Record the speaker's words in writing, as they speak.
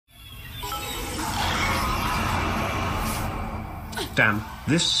Damn,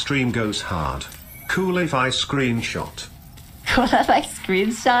 this stream goes hard. Cool if I screenshot. Cool if I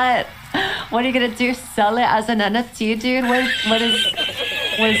screenshot? What are you gonna do? Sell it as an NFT, dude?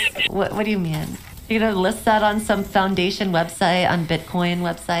 What do you mean? You're gonna list that on some foundation website, on Bitcoin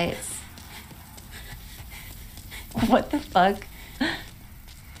websites? What the fuck?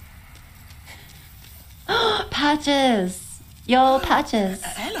 Patches! Yo, Patches.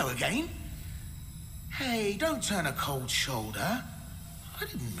 Hello again. Hey, don't turn a cold shoulder. I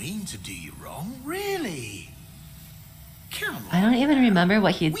didn't mean to do you wrong, really. Come on. I don't even remember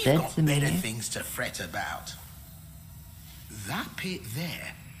what he did to me. We've got better things to fret about. That pit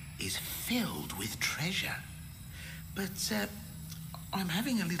there is filled with treasure. But, I'm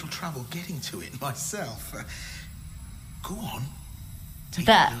having a little trouble getting to it myself. Go on.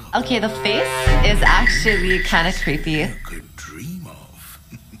 Okay, the face is actually kind of creepy. You could dream of.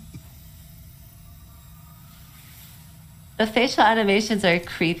 The facial animations are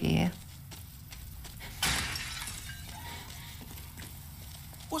creepy.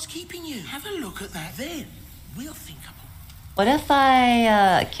 What's keeping you? Have a look at that then. We'll think about it. What if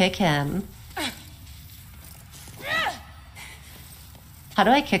I kick him? How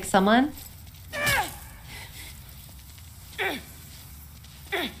do I kick someone?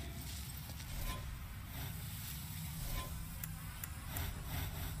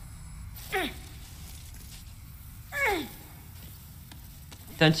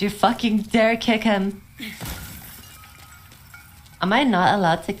 Don't you fucking dare kick him. Am I not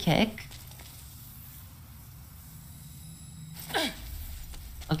allowed to kick?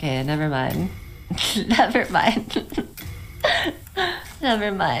 Okay, never mind. Never mind.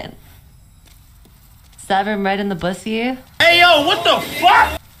 Never mind. Stab him right in the pussy. Hey yo, what the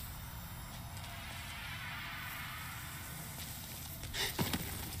fuck?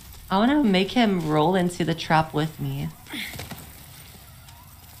 I want to make him roll into the trap with me.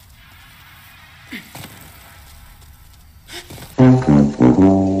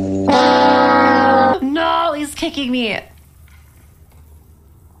 No, he's kicking me.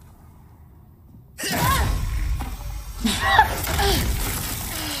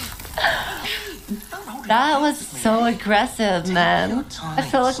 That was so aggressive, man. I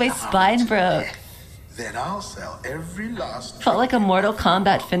feel like my spine broke. Then I'll sell every last. Felt like a Mortal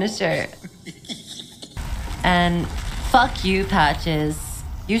Kombat finisher. And fuck you, Patches.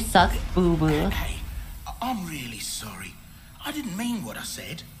 You suck, boo-boo. Hey, I'm really sorry. I didn't mean what I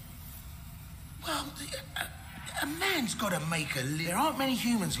said. Well, a man's got to make a living. There aren't many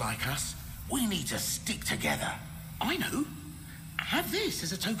humans like us. We need to stick together. I know. Have this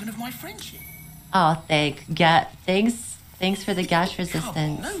as a token of my friendship. Oh, thanks for the gash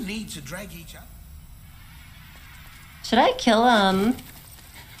resistance. No need to drag each other. Should I kill him?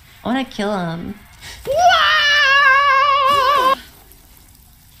 I want to kill him.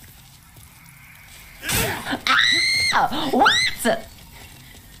 Ow, what?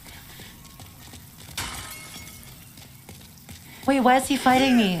 Wait, why is he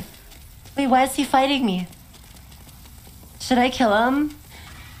fighting me? Wait, why is he fighting me? Should I kill him?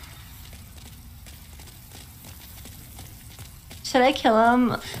 Should I kill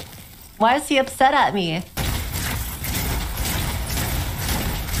him? Why is he upset at me?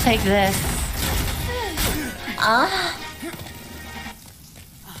 Take this.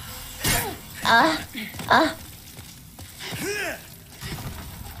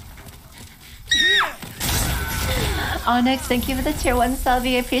 Onyx, thank you for the tier 1 sub. I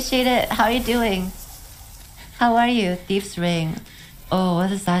appreciate it. How are you doing? How are you? Thief's Ring. Oh, what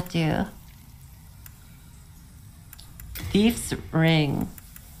does that do? Thief's Ring.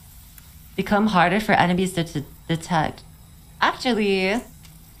 Become harder for enemies to detect. Actually,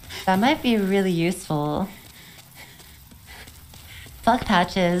 that might be really useful. Fuck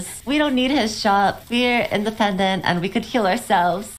Patches. We don't need his shop. We're independent and we could heal ourselves.